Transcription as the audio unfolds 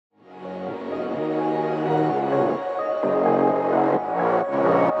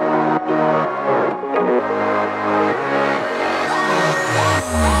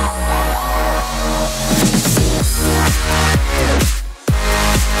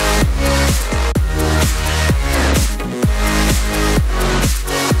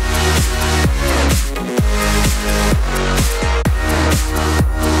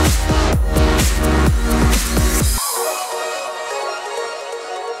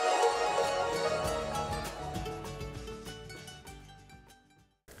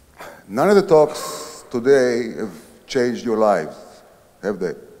None of the talks today have changed your lives, have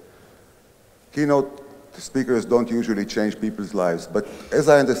they? Keynote speakers don't usually change people's lives, but as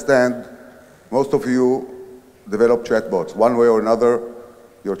I understand, most of you develop chatbots. One way or another,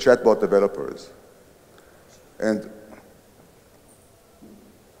 you're chatbot developers. And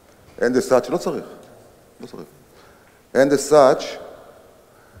as such, לא צריך. And as such,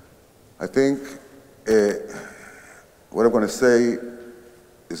 I think what I'm going to say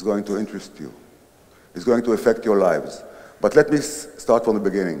is going to interest you. It's going to affect your lives. But let me start from the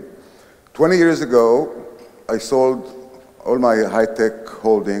beginning. 20 years ago, I sold all my high-tech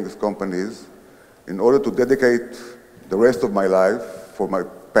holdings companies in order to dedicate the rest of my life for my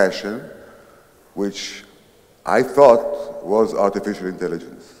passion, which I thought was artificial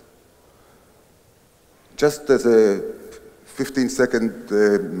intelligence. Just as a 15-second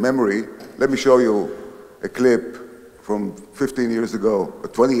memory, let me show you a clip from 15 years ago, or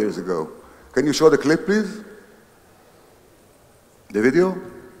 20 years ago. Can you show the clip, please? The video?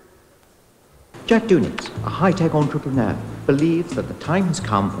 Jack Dunietz, a high-tech entrepreneur, believes that the time has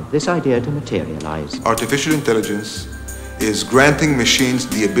come for this idea to materialize. Artificial intelligence is granting machines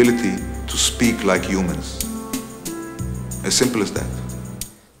the ability to speak like humans. As simple as that.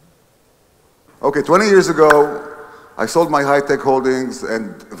 Okay, 20 years ago, I sold my high-tech holdings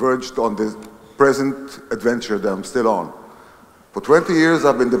and verged on the present adventure that I'm still on. For 20 years,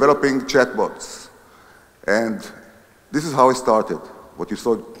 I've been developing chatbots. And this is how it started, what you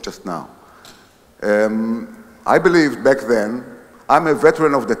saw just now. I believed back then, I'm a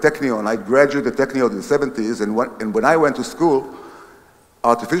veteran of the Technion. I graduated the Technion in the 70s, and when I went to school,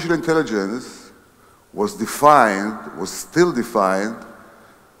 artificial intelligence was still defined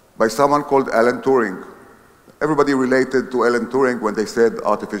by someone called Alan Turing. Everybody related to Alan Turing when they said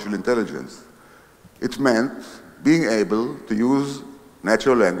artificial intelligence. It meant being able to use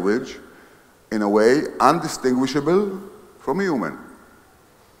natural language in a way undistinguishable from a human.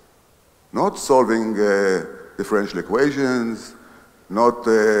 Not solving differential equations, not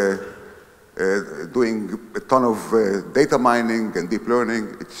doing a ton of data mining and deep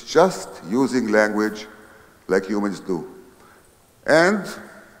learning. It's just using language like humans do. And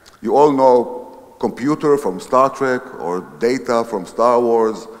you all know computer from Star Trek or data from Star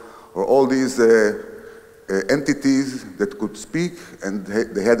Wars or all these entities that could speak and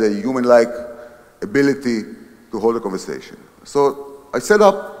they had a human-like ability to hold a conversation. So I set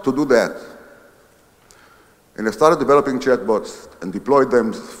up to do that. And I started developing chatbots and deployed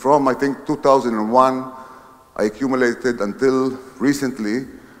them from, I think, 2001. I accumulated until recently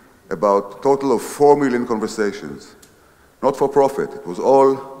about a total of 4 million conversations. Not for profit. It was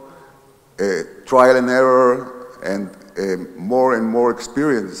all trial and error and more and more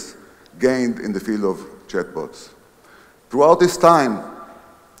experience gained in the field of chatbots. Throughout this time,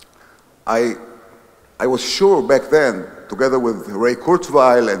 I was sure back then, together with Ray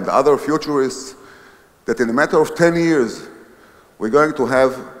Kurzweil and other futurists, that in a matter of 10 years, we're going to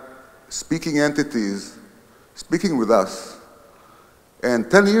have speaking entities speaking with us. And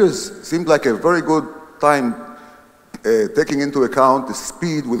 10 years seemed like a very good time taking into account the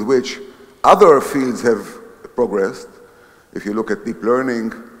speed with which other fields have progressed. If you look at deep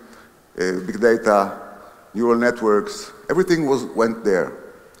learning, big data, neural networks, everything went there.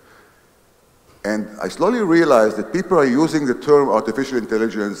 And I slowly realized that people are using the term artificial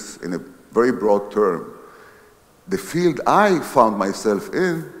intelligence in a very broad term. The field I found myself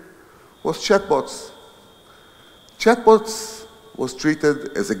in was chatbots. Chatbots was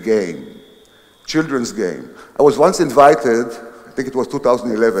treated as a game, children's game. I was once invited, I think it was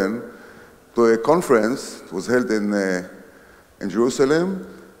 2011, to a conference. It was held in Jerusalem.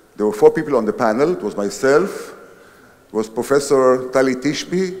 There were 4 people on the panel. It was myself, it was Professor Tali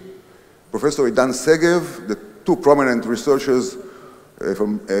Tishby, Professor Idan Segev, the 2 prominent researchers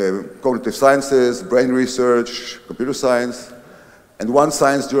from cognitive sciences, brain research, computer science, and 1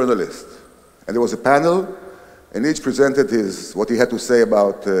 science journalist. And there was a panel, and each presented what he had to say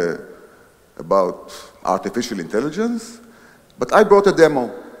about artificial intelligence. But I brought a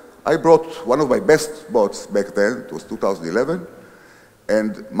demo. I brought one of my best bots back then. It was 2011.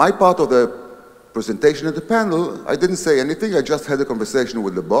 And my part of the presentation at the panel, I didn't say anything. I just had a conversation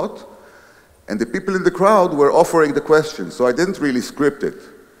with the bot. And the people in the crowd were offering the questions, so I didn't really script it.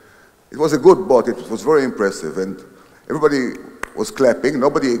 It was a good bot. It was very impressive. And everybody was clapping.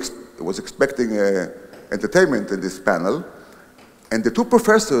 Nobody was expecting entertainment in this panel. And the 2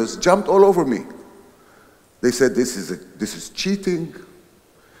 professors jumped all over me. They said, this is cheating.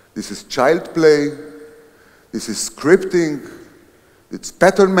 This is child play. This is scripting. It's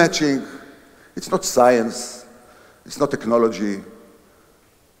pattern matching. It's not science. It's not technology.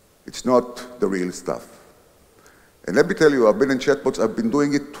 It's not the real stuff. And let me tell you, I've been in chatbots, I've been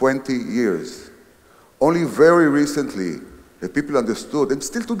doing it 20 years. Only very recently have people understood, and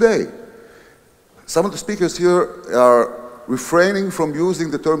still today, some of the speakers here are refraining from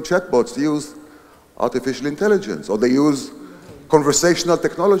using the term chatbots. They use artificial intelligence, or they use conversational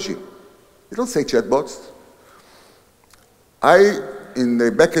technology. They don't say chatbots.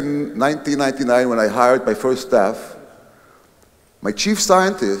 Back in 1999, when I hired my first staff, my chief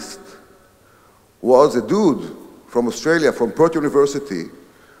scientist was a dude from Australia, from Perth University,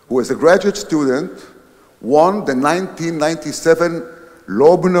 who was a graduate student, won the 1997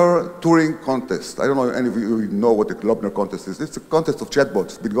 Loebner Turing contest. I don't know if any of you know what the Loebner contest is. It's a contest of chatbots.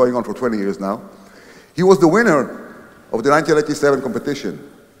 It's been going on for 20 years now. He was the winner of the 1997 competition.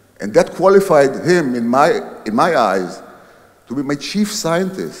 And that qualified him, in my eyes, to be my chief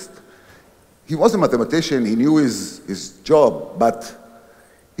scientist. He was a mathematician, he knew his job, but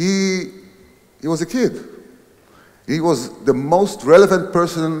he was a kid. He was the most relevant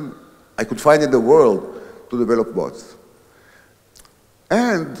person I could find in the world to develop bots.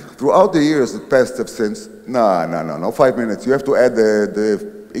 And throughout the years that passed have since, no, 5 minutes. You have to add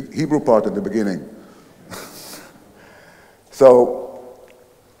the Hebrew part in the beginning. So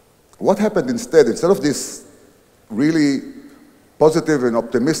what happened instead? Instead of this really positive and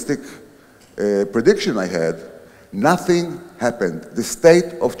optimistic prediction I had, nothing happened. The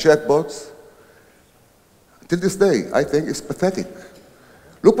state of chatbots, till this day, I think is pathetic.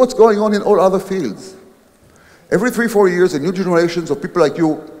 Look what's going on in all other fields. Every 3-4 years, a new generation of people like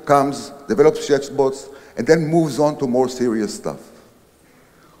you comes, develops chatbots, and then moves on to more serious stuff.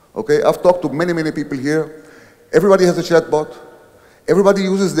 Okay, I've talked to many, many people here. Everybody has a chatbot. Everybody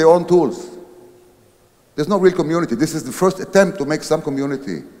uses their own tools. There's no real community. This is the first attempt to make some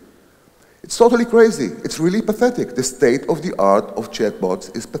community. It's totally crazy. It's really pathetic. The state of the art of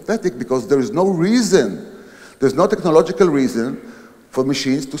chatbots is pathetic because there is no reason, there's no technological reason for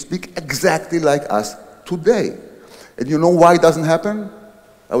machines to speak exactly like us today. And you know why it doesn't happen?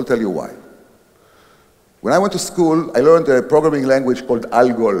 I will tell you why. When I went to school, I learned a programming language called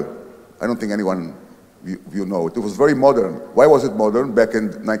Algol. I don't think anyone you know it. It was very modern. Why was it modern back in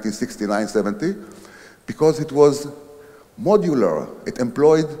 1969, 70? Because it was modular. It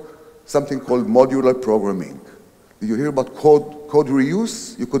employed something called modular programming. Did you hear about code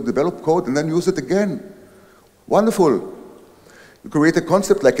reuse? You could develop code and then use it again. Wonderful. You create a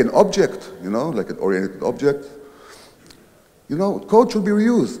concept like an object, like an oriented object. Code should be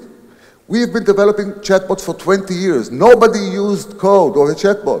reused. We have been developing chatbots for 20 years. Nobody used code or a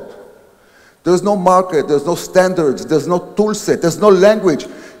chatbot. There's no market, there's no standards, there's no tool set, there's no language.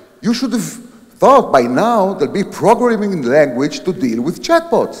 You should have thought by now there'll be programming language to deal with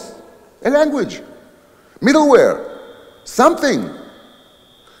chatbots. A language, middleware, something.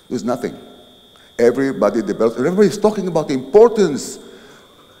 There's nothing. Everybody develops, everybody's talking about the importance,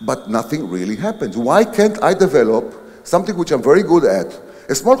 but nothing really happens. Why can't I develop something which I'm very good at,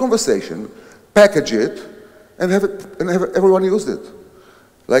 a small conversation, package it, and have everyone use it?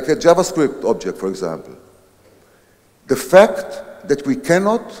 Like a JavaScript object, for example. The fact that we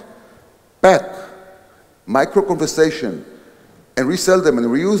cannot pack micro-conversation and resell them and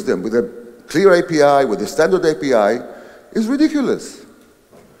reuse them with a clear API, with a standard API, is ridiculous.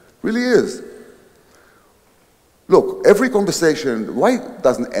 Really is. Look, every conversation, why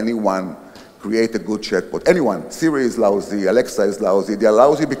doesn't anyone create a good chatbot? Anyone. Siri is lousy, Alexa is lousy. They are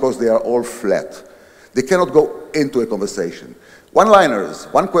lousy because they are all flat. They cannot go into a conversation. One-liners,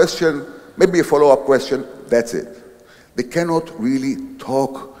 one question, maybe a follow-up question, that's it. They cannot really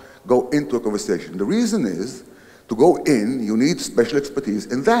go into a conversation. The reason is, to go in, you need special expertise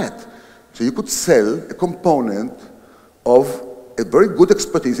in that. So you could sell a component of a very good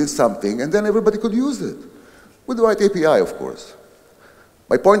expertise in something, and then everybody could use it. With the right API, of course.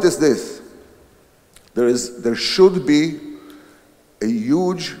 My point is this. There should be a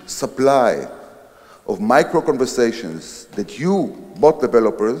huge supply of micro-conversations that you, bot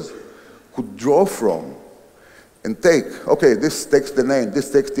developers, could draw from and take. Okay, this takes the name, this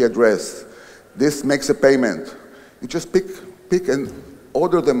takes the address, this makes a payment. You just pick and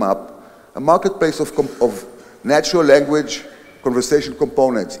order them up. A marketplace of natural language conversation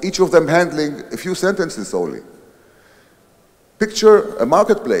components, each of them handling a few sentences only. Picture a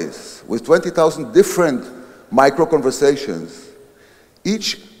marketplace with 20,000 different micro-conversations,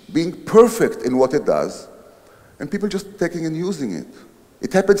 each being perfect in what it does, and people just taking and using it.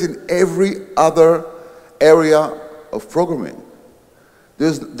 It happens in every other area of programming.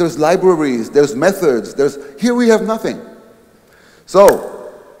 There's libraries, there's methods, here we have nothing.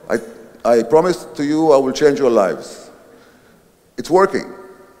 So, I promise to you I will change your lives. It's working.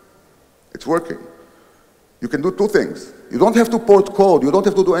 It's working. You can do two things. You don't have to port code. You don't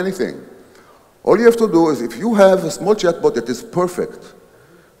have to do anything. All you have to do is, if you have a small chatbot that is perfect,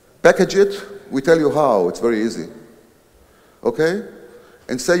 package it. We tell you how. It's very easy. Okay?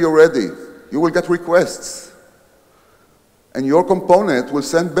 And say you're ready. You will get requests. And your component will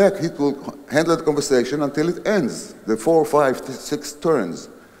send back. It will handle the conversation until it ends, the 4, 5, 6 turns.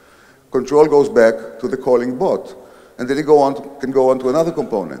 Control goes back to the calling bot. And then it can go on to another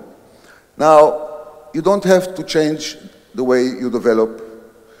component. Now, you don't have to change the way you develop.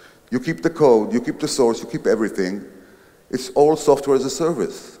 You keep the code, you keep the source, you keep everything. It's all software as a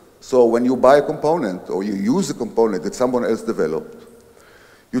service. So when you buy a component or you use a component that someone else developed,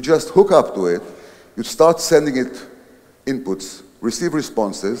 you just hook up to it, you start sending it inputs, receive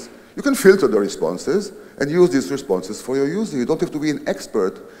responses. You can filter the responses and use these responses for your user. You don't have to be an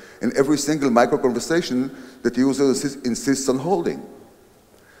expert in every single micro-conversation that the user insists on holding.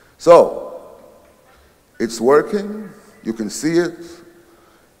 So, it's working. You can see it.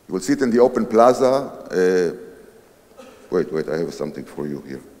 You will see it in the open plaza. Wait, I have something for you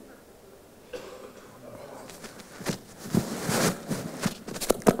here.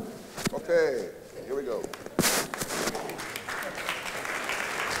 Okay, here we go.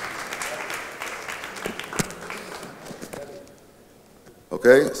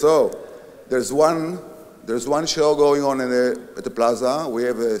 Okay, so there's one show going on at the plaza. We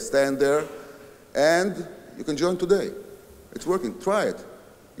have a stand there, and you can join today. It's working. Try it.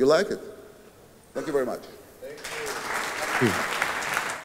 You like it. Thank you very much. Thank you.